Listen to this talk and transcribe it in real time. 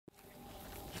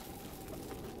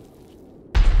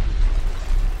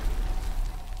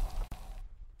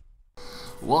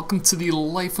Welcome to the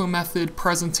Lifo Method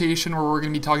presentation where we're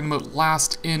going to be talking about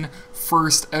last in,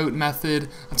 first out method.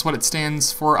 That's what it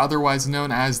stands for, otherwise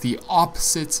known as the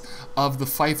opposite of the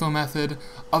FIFO method,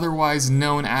 otherwise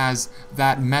known as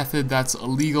that method that's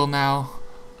illegal now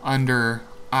under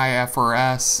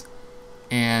IFRS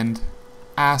and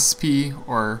ASPE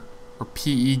or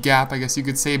PE GAAP, I guess you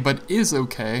could say, but is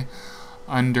okay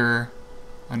under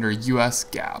US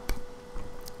GAAP.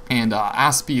 And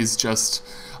ASPE is just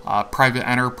private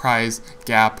enterprise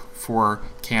GAAP for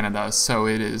Canada, so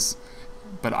it is,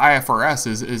 but IFRS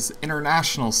is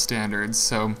international standards,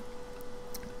 so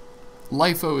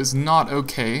LIFO is not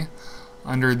okay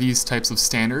under these types of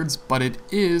standards, but it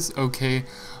is okay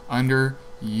under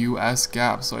US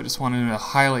GAAP. So I just wanted to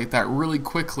highlight that really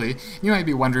quickly. You might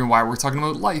be wondering why we're talking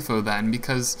about LIFO then,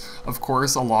 because of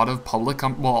course a lot of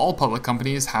all public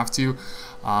companies have to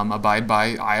abide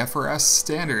by IFRS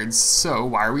standards. So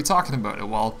why are we talking about it?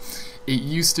 Well, it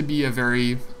used to be a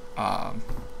very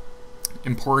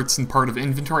important part of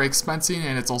inventory expensing,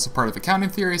 and it's also part of accounting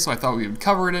theory, so I thought we would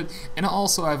cover it. And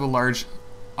also I have a large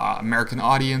American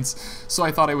audience, so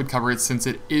I thought I would cover it since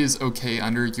it is okay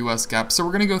under US GAAP. So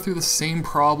we're going to go through the same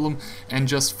problem and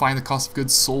just find the cost of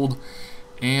goods sold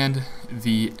and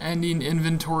the ending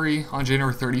inventory on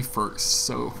January 31st.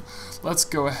 So let's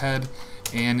go ahead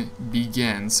and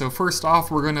begin. So first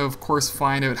off, we're going to of course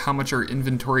find out how much our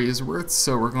inventory is worth.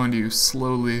 So we're going to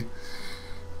slowly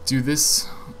do this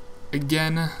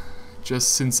again,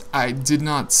 just since I did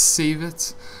not save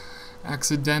it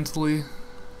accidentally.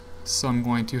 So I'm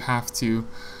going to have to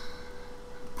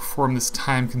perform this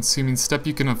time-consuming step.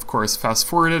 You can of course fast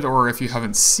forward it, or if you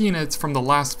haven't seen it from the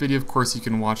last video, of course you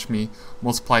can watch me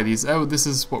multiply these out. This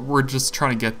is what we're just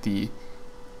trying to get the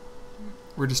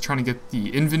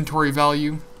inventory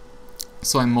value,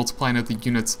 so I'm multiplying out the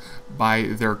units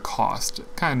by their cost. It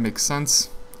kind of makes sense,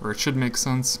 or it should make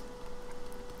sense.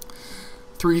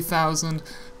 3,000.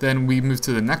 Then we move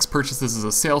to the next purchase. This is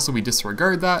a sale, so we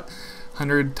disregard that.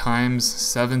 100 times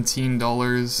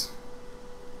 $17,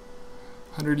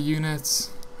 100 units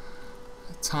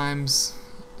times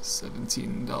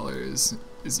 $17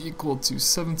 is equal to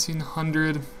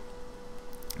 1,700.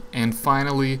 And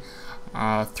finally,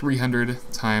 300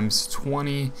 times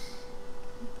 20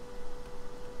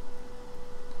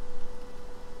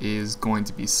 is going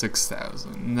to be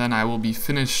 6,000. And then I will be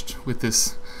finished with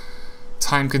this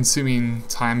time-consuming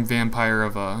time vampire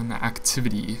of an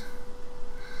activity.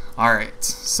 Alright,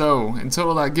 so in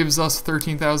total that gives us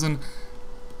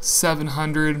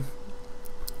 13,700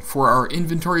 for our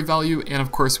inventory value, and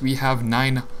of course we have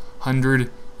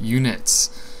 900 units.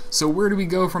 So where do we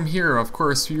go from here? Of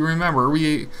course, you remember,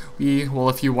 well,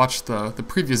 if you watched the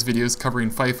previous videos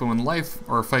covering FIFO and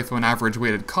FIFO and average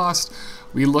weighted cost,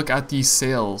 we look at the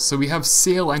sales. So we have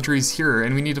sale entries here,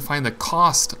 and we need to find the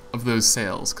cost of those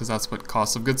sales, because that's what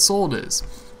cost of goods sold is.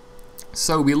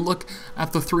 So we look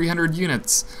at the 300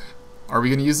 units. Are we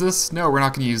going to use this? No, we're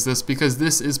not going to use this because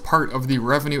this is part of the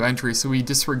revenue entry, so we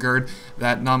disregard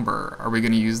that number. Are we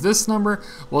going to use this number?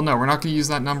 Well, no, we're not going to use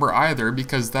that number either,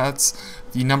 because that's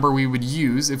the number we would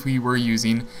use if we were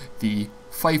using the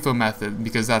FIFO method,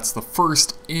 because that's the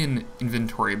first in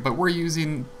inventory. But we're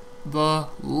using the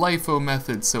LIFO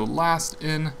method, so last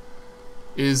in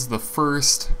is the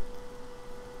first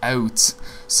out.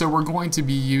 So we're going to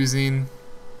be using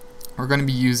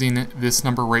this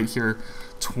number right here,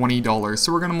 $20.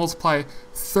 So we're going to multiply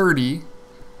 30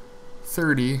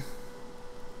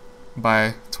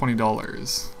 by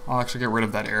 $20. I'll actually get rid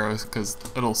of that arrow because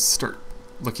it'll start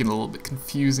looking a little bit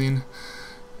confusing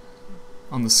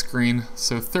on the screen.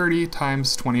 So 30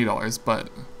 times $20,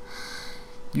 but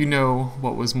you know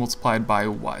what was multiplied by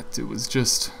what. It was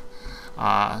just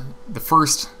the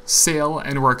first sale,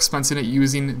 and we're expensing it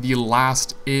using the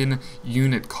last in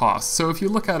unit cost. So if you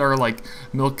look at our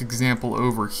milk example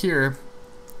over here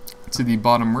to the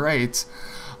bottom right,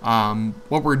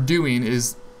 what we're doing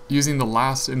is using the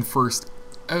last in first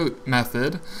out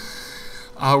method.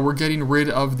 We're getting rid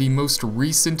of the most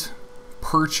recent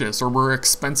purchase, or we're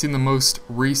expensing the most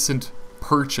recent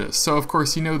purchase. So of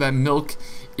course you know that milk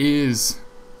is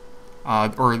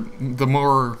or the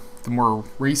more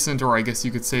recent, or I guess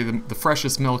you could say the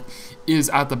freshest milk is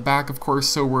at the back, of course,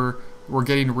 so we're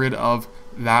getting rid of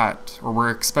that, or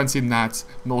we're expensing that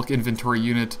milk inventory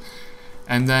unit.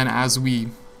 And then as we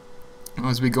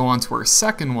go on to our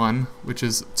second one, which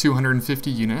is 250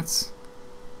 units,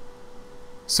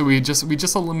 so we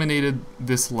just eliminated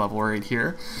this level right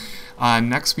here.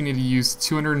 Next we need to use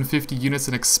 250 units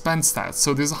and expense that.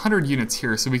 So there's 100 units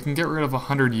here, so we can get rid of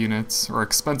 100 units, or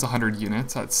expense 100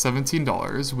 units at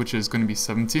 $17, which is going to be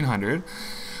 $1,700.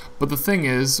 But the thing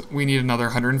is, we need another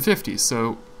 150.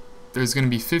 So there's going to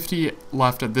be 50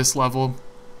 left at this level,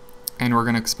 and we're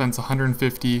going to expense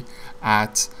 150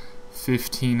 at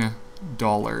 $15.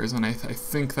 And I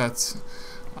think that's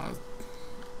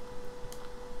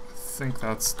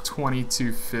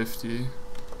 $22.50.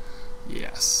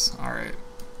 Yes. All right.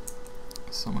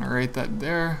 So I'm going to write that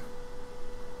there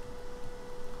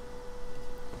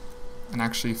and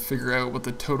actually figure out what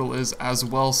the total is as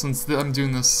well, since I'm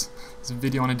doing this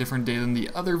video on a different day than the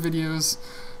other videos.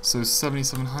 So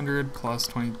 7,700 plus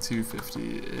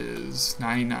 2250 is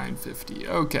 99.50.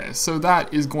 Okay, so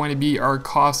that is going to be our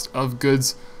cost of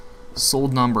goods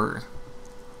sold number.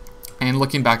 And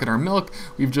looking back at our milk,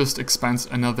 we've just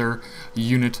expensed another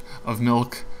unit of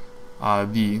milk,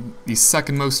 the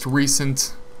second most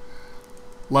recent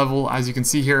level, as you can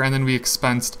see here, and then we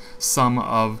expensed some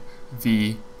of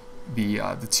the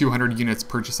 200 units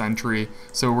purchase entry.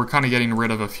 So we're kind of getting rid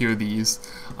of a few of these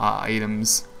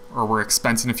items, or we're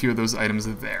expensing a few of those items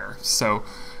there. So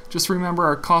just remember,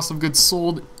 our cost of goods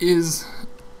sold is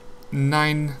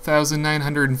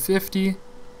 9,950.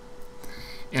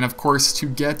 And of course, to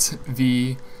get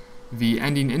the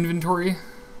ending inventory,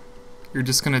 you're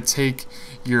just going to take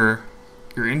your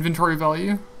inventory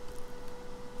value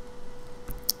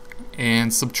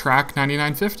and subtract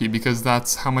 99.50, because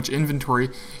that's how much inventory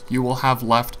you will have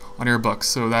left on your books.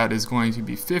 So that is going to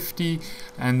be 50,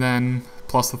 and then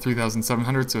plus the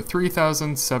 3,700, so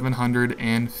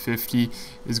 3,750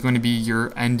 is going to be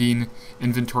your ending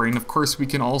inventory. And of course, we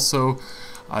can also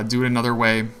do it another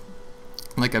way,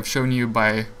 like I've shown you,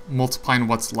 by multiplying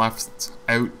what's left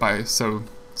out by, so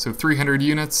 300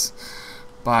 units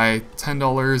by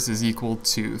 $10 is equal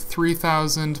to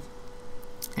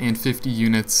 3,050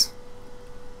 units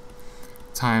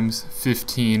times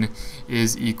 15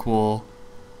 is equal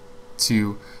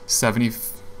to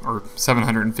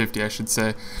 750, I should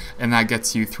say, and that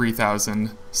gets you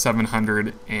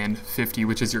 3,750,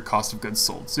 which is your cost of goods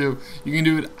sold. So you can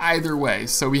do it either way.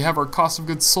 So we have our cost of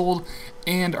goods sold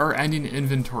and our ending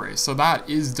inventory. So that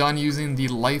is done using the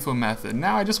Lifo method.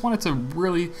 Now I just wanted to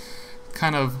really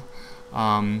kind of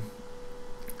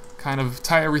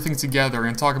tie everything together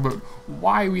and talk about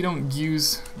why we don't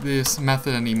use this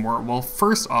method anymore. Well,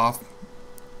 first off,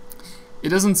 it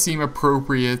doesn't seem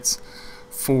appropriate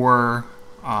for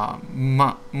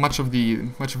much of the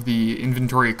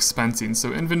inventory expensing.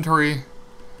 So inventory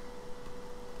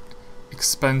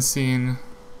expensing,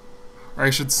 or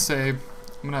I should say,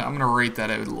 I'm gonna rate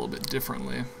that out a little bit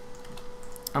differently.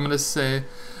 I'm gonna say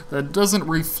that doesn't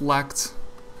reflect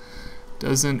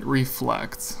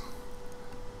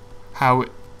how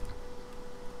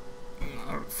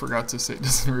I forgot to say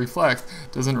doesn't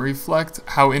reflect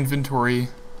how inventory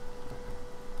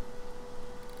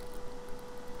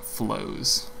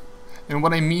flows. And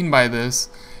what I mean by this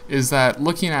is that,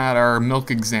 looking at our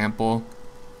milk example,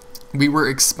 we were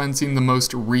expensing the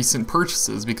most recent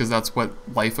purchases, because that's what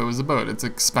Lifo is about. It's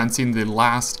expensing the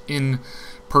last in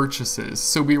purchases.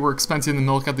 So we were expensing the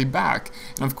milk at the back.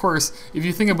 And of course, if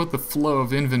you think about the flow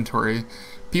of inventory,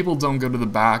 people don't go to the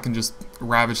back and just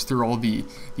ravage through all the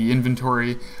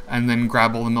inventory and then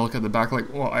grab all the milk at the back. Like,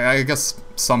 well, I guess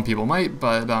some people might,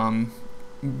 but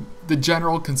the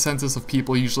general consensus of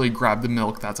people usually grab the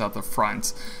milk that's at the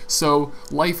front. So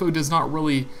Lifo does not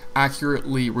really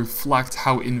accurately reflect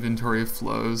how inventory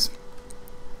flows.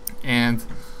 And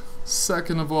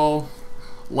second of all,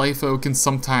 Lifo can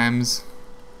sometimes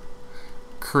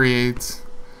create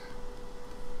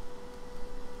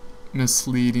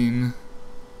misleading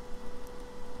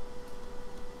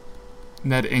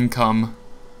net income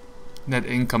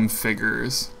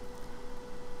figures.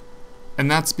 And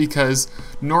that's because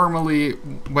normally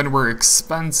when we're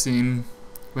expensing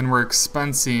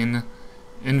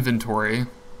inventory,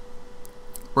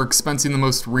 we're expensing the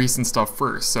most recent stuff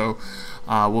first. So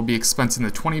we'll be expensing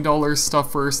the $20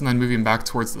 stuff first, and then moving back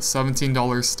towards the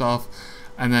 $17 stuff,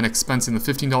 and then expensing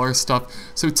the $15 stuff.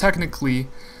 So technically,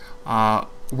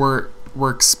 we're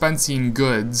expensing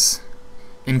goods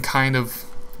in kind of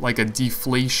like a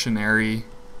deflationary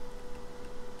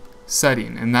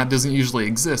setting, and that doesn't usually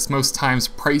exist. Most times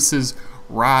prices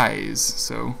rise.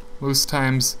 So most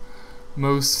times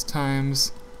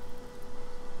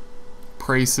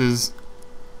prices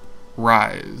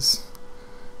rise.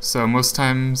 So most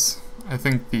times I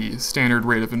think the standard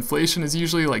rate of inflation is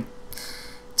usually like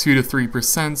 2 to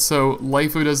 3%. So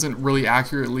Lifo doesn't really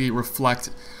accurately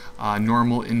reflect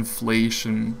normal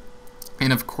inflation.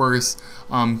 And of course,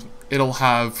 you'll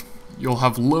have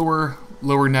lower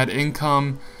net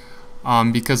income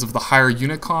because of the higher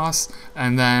unit costs,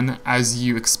 and then as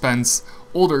you expense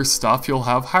older stuff, you'll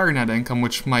have higher net income,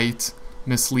 which might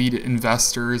mislead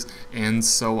investors, and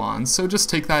so on. So just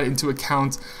take that into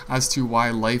account as to why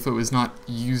LIFO is not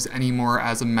used anymore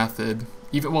as a method.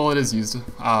 Even well, it is used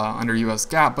under US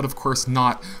GAAP, but of course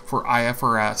not for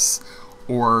IFRS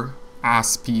or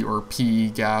ASPE or PE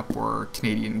GAAP or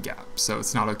Canadian GAAP. So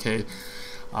it's not okay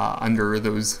under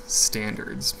those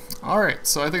standards. All right,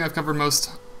 so I think I've covered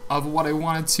most of what I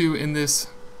wanted to in this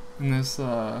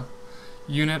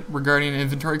unit regarding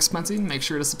inventory expensing. Make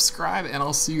sure to subscribe, and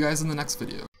I'll see you guys in the next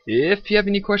video. If you have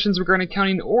any questions regarding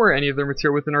accounting or any other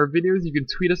material within our videos, you can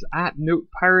tweet us at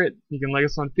Notepirate. You can like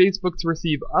us on Facebook to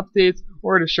receive updates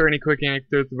or to share any quick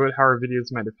anecdotes about how our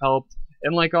videos might have helped.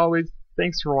 And like always,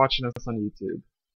 thanks for watching us on YouTube.